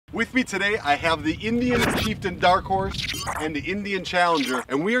With me today, I have the Indian Chieftain Dark Horse and the Indian Challenger,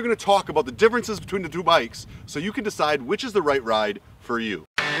 and we are going to talk about the differences between the two bikes so you can decide which is the right ride for you.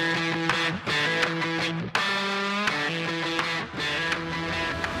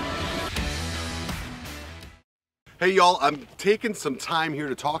 Hey y'all, I'm taking some time here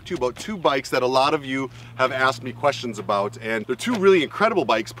to talk to you about two bikes that a lot of you have asked me questions about, and they're two really incredible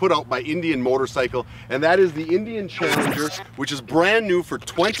bikes put out by Indian Motorcycle, and that is the Indian Challenger, which is brand new for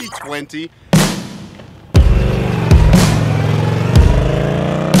 2020.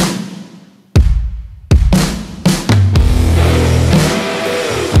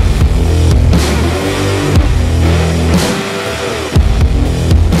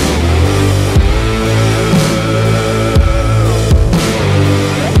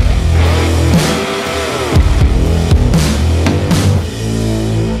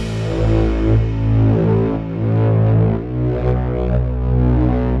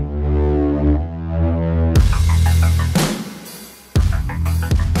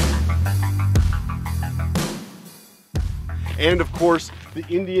 And of course, the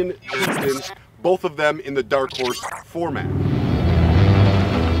Indian Chieftain, both of them in the Dark Horse format.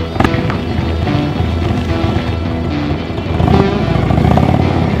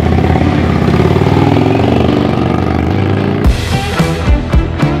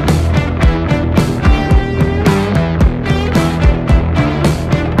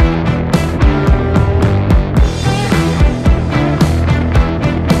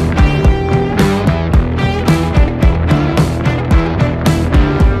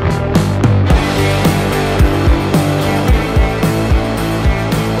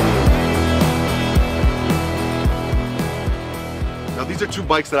 These are two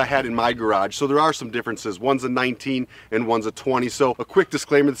bikes that I had in my garage, so there are some differences. One's a 19 and one's a 20. So a quick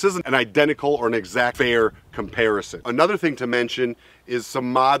disclaimer, this isn't an identical or an exact fair comparison. Another thing to mention is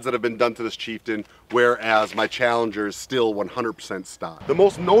some mods that have been done to this Chieftain, whereas my Challenger is still 100% stock. The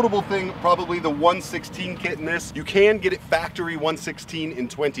most notable thing, probably the 116 kit in this. You can get it factory 116 in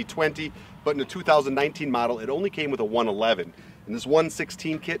 2020, but in the 2019 model, it only came with a 111. And this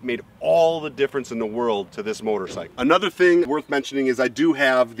 116 kit made all the difference in the world to this motorcycle. Another thing worth mentioning is I do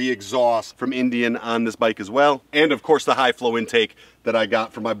have the exhaust from Indian on this bike as well. And of course the high flow intake that I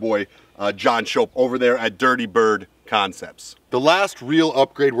got from my boy John Shope over there at Dirty Bird Concepts. The last real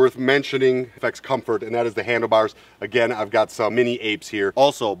upgrade worth mentioning affects comfort, and that is the handlebars. Again, I've got some mini apes here,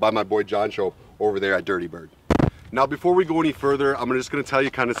 also by my boy John Shope over there at Dirty Bird. Now before we go any further, I'm just going to tell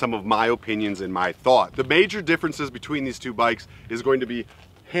you kind of some of my opinions and my thought. The major differences between these two bikes is going to be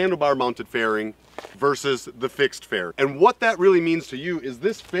handlebar mounted fairing versus the fixed fairing. And what that really means to you is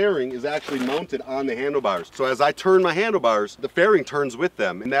this fairing is actually mounted on the handlebars. So as I turn my handlebars, the fairing turns with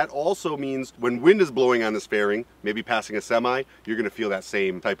them. And that also means when wind is blowing on this fairing, maybe passing a semi, you're going to feel that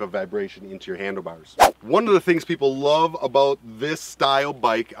same type of vibration into your handlebars. One of the things people love about this style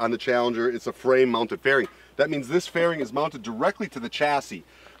bike on the Challenger is a frame mounted fairing. That means this fairing is mounted directly to the chassis.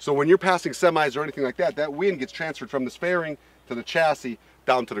 So when you're passing semis or anything like that, that wind gets transferred from this fairing to the chassis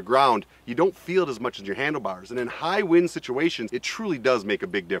down to the ground. You don't feel it as much as your handlebars. And in high wind situations, it truly does make a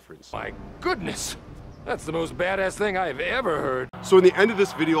big difference. My goodness, that's the most badass thing I've ever heard. So in the end of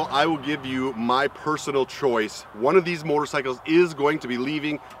this video, I will give you my personal choice. One of these motorcycles is going to be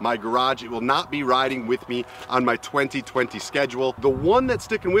leaving my garage. It will not be riding with me on my 2020 schedule. The one that's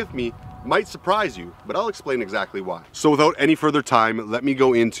sticking with me might surprise you, but I'll explain exactly why. So without any further time, let me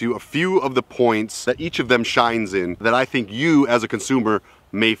go into a few of the points that each of them shines in that I think you as a consumer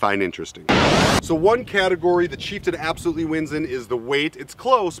may find interesting. So one category the Chieftain absolutely wins in is the weight. It's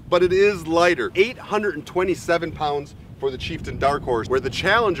close, but it is lighter. 827 pounds for the Chieftain Dark Horse, where the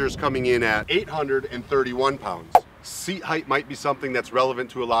Challenger's coming in at 831 pounds. Seat height might be something that's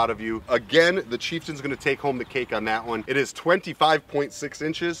relevant to a lot of you. Again, the Chieftain's gonna take home the cake on that one. It is 25.6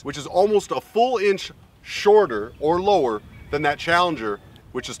 inches, which is almost a full inch shorter or lower than that Challenger,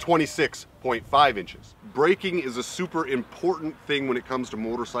 which is 26.5 inches. Braking is a super important thing when it comes to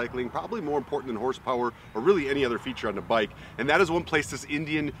motorcycling, probably more important than horsepower or really any other feature on the bike. And that is one place this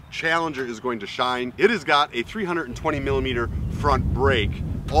Indian Challenger is going to shine. It has got a 320 millimeter front brake.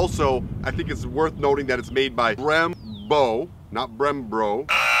 Also, I think it's worth noting that it's made by Brembo, not Brembro,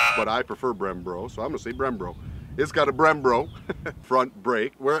 but I prefer Brembro, so I'm gonna say Brembro. It's got a Brembro front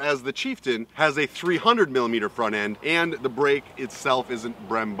brake, whereas the Chieftain has a 300 millimeter front end, and the brake itself isn't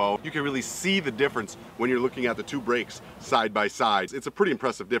Brembo. You can really see the difference when you're looking at the two brakes side by side. It's a pretty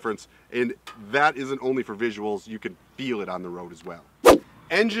impressive difference, and that isn't only for visuals, you can feel it on the road as well.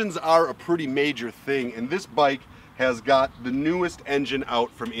 Engines are a pretty major thing, and this bike has got the newest engine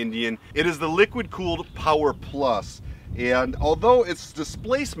out from Indian. It is the liquid cooled Power Plus. And although its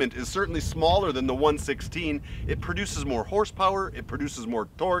displacement is certainly smaller than the 116, it produces more horsepower, it produces more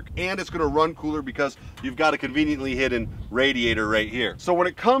torque, and it's going to run cooler because you've got a conveniently hidden radiator right here. So when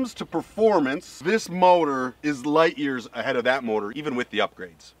it comes to performance, this motor is light years ahead of that motor, even with the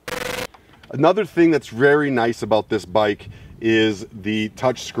upgrades. Another thing that's very nice about this bike is the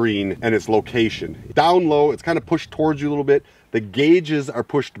touch screen and its location. Down low, it's kind of pushed towards you a little bit. The gauges are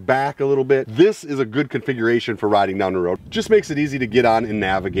pushed back a little bit. This is a good configuration for riding down the road. Just makes it easy to get on and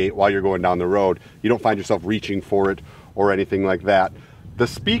navigate while you're going down the road. You don't find yourself reaching for it or anything like that. The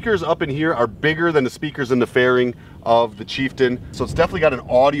speakers up in here are bigger than the speakers in the fairing of the Chieftain, so it's definitely got an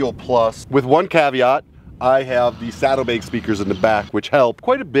audio plus. With one caveat, I have the saddlebag speakers in the back, which help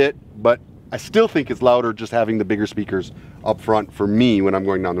quite a bit, but I still think it's louder just having the bigger speakers up front for me when I'm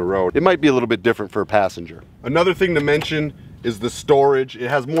going down the road. It might be a little bit different for a passenger. Another thing to mention is the storage. It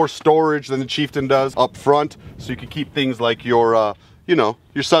has more storage than the Chieftain does up front, so you can keep things like your you know,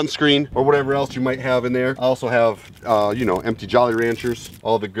 your sunscreen or whatever else you might have in there. I also have, you know, empty Jolly Ranchers,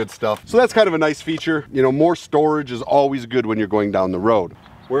 all the good stuff. So that's kind of a nice feature. You know, more storage is always good when you're going down the road.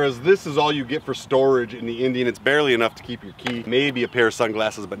 Whereas this is all you get for storage in the Indian. It's barely enough to keep your key, maybe a pair of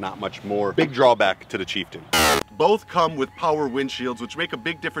sunglasses, but not much more. Big drawback to the Chieftain. Both come with power windshields, which make a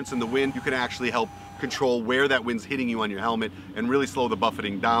big difference in the wind. You can actually help control where that wind's hitting you on your helmet and really slow the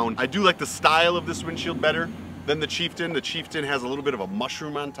buffeting down. I do like the style of this windshield better than the Chieftain. The Chieftain has a little bit of a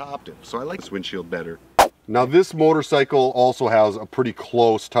mushroom on top, so I like this windshield better. Now this motorcycle also has a pretty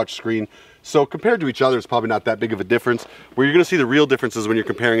close touchscreen, so compared to each other it's probably not that big of a difference. Where you're going to see the real differences when you're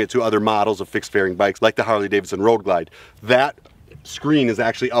comparing it to other models of fixed fairing bikes like the Harley-Davidson Road Glide. That screen is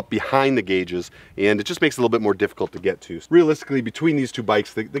actually up behind the gauges and it just makes it a little bit more difficult to get to. Realistically, between these two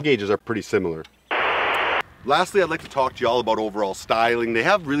bikes, the gauges are pretty similar. Lastly, I'd like to talk to you all about overall styling. They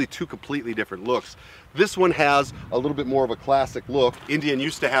have really two completely different looks. This one has a little bit more of a classic look. Indian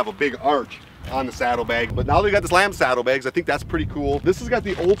used to have a big arch on the saddlebag, but now they got the slam saddlebags. I think that's pretty cool. This has got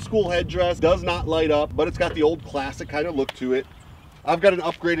the old school headdress, does not light up, but it's got the old classic kind of look to it. I've got an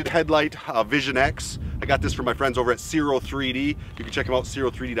upgraded headlight, Vision X. I got this from my friends over at Zero 3D. You can check them out,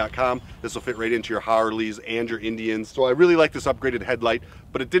 zero3d.com. This will fit right into your Harleys and your Indians. So I really like this upgraded headlight,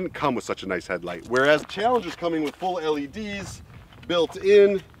 but it didn't come with such a nice headlight. Whereas Challenger's coming with full LEDs built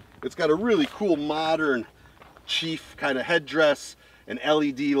in. It's got a really cool modern Chief kind of headdress, an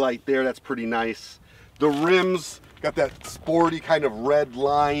LED light there, that's pretty nice. The rims got that sporty kind of red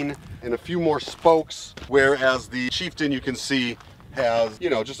line and a few more spokes, whereas the Chieftain, you can see, has, you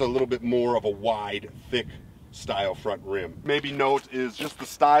know, just a little bit more of a wide, thick style front rim. Maybe note is just the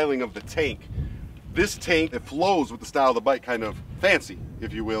styling of the tank. This tank, it flows with the style of the bike, kind of fancy,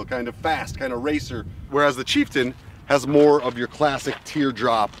 if you will, kind of fast, kind of racer, whereas the Chieftain has more of your classic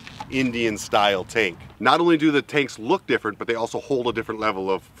teardrop Indian style tank. Not only do the tanks look different, but they also hold a different level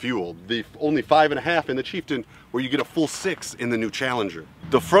of fuel. The only 5.5 in the Chieftain, where you get a full 6 in the new Challenger.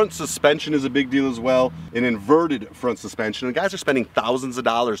 The front suspension is a big deal as well, an inverted front suspension. And guys are spending thousands of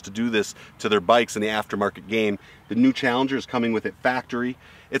dollars to do this to their bikes in the aftermarket game. The new Challenger is coming with it factory.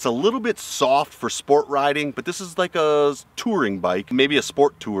 It's a little bit soft for sport riding, but this is like a touring bike, maybe a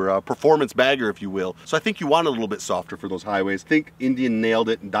sport tour, a performance bagger, if you will. So I think you want a little bit softer for those highways. I think Indian nailed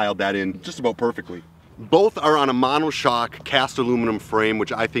it and dialed that in just about perfectly. Both are on a monoshock cast aluminum frame,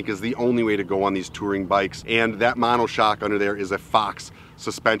 which I think is the only way to go on these touring bikes. And that monoshock under there is a Fox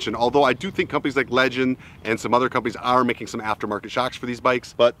suspension. Although I do think companies like Legend and some other companies are making some aftermarket shocks for these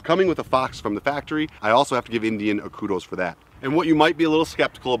bikes. But coming with a Fox from the factory, I also have to give Indian a kudos for that. And what you might be a little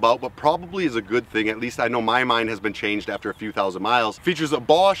skeptical about, but probably is a good thing, at least I know my mind has been changed after a few thousand miles, features a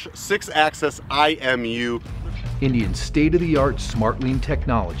Bosch 6-axis IMU. Indian's state-of-the-art SmartLean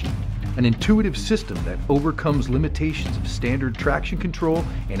technology, an intuitive system that overcomes limitations of standard traction control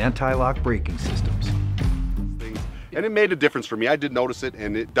and anti-lock braking systems. And it made a difference for me. I did notice it,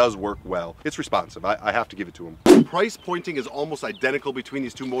 and it does work well. It's responsive. I have to give it to them. Price pointing is almost identical between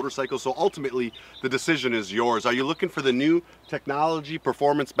these two motorcycles, so ultimately the decision is yours. Are you looking for the new technology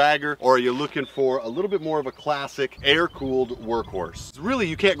performance bagger, or are you looking for a little bit more of a classic air-cooled workhorse? Really,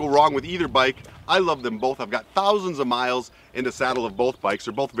 you can't go wrong with either bike. I love them both. I've got thousands of miles in the saddle of both bikes.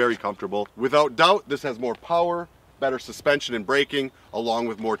 They're both very comfortable. Without doubt, this has more power, better suspension and braking, along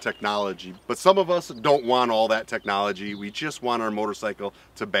with more technology. But some of us don't want all that technology. We just want our motorcycle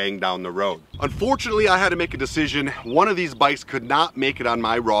to bang down the road. Unfortunately, I had to make a decision. One of these bikes could not make it on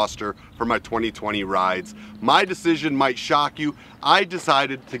my roster for my 2020 rides. My decision might shock you. I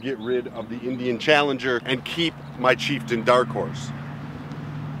decided to get rid of the Indian Challenger and keep my Chieftain Dark Horse.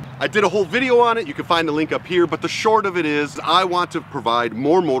 I did a whole video on it. You can find the link up here, but the short of it is I want to provide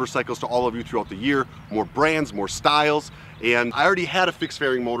more motorcycles to all of you throughout the year, more brands, more styles, and I already had a fixed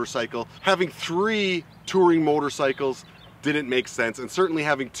fairing motorcycle. Having 3 touring motorcycles didn't make sense, and certainly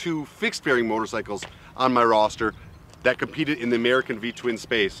having 2 fixed fairing motorcycles on my roster that competed in the American V-twin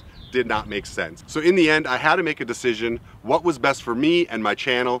space did not make sense. So in the end, I had to make a decision what was best for me and my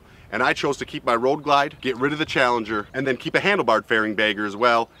channel, and I chose to keep my Road Glide, get rid of the Challenger, and then keep a handlebar fairing bagger as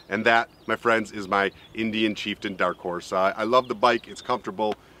well, and that, my friends, is my Indian Chieftain Dark Horse. I love the bike, it's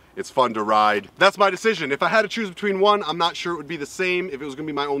comfortable, it's fun to ride. That's my decision. If I had to choose between one, I'm not sure it would be the same if it was gonna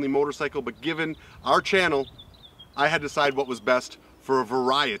be my only motorcycle, but given our channel, I had to decide what was best for a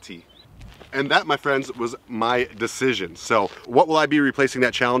variety. And that, my friends, was my decision. So what will I be replacing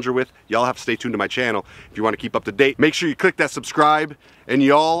that Challenger with? Y'all have to stay tuned to my channel if you want to keep up to date. Make sure you click that subscribe. And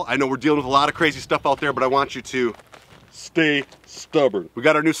y'all, I know we're dealing with a lot of crazy stuff out there, but I want you to stay stubborn. We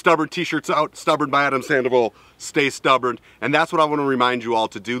got our new stubborn t-shirts out, Stubborn by Adam Sandoval, stay stubborn. And that's what I want to remind you all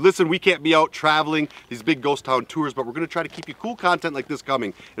to do. Listen, we can't be out traveling these big ghost town tours, but we're going to try to keep you cool content like this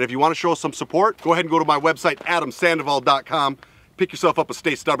coming. And if you want to show us some support, go ahead and go to my website, adamsandoval.com. Pick yourself up a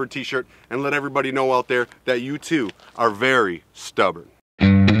Stay Stubborn t-shirt and let everybody know out there that you too are very stubborn.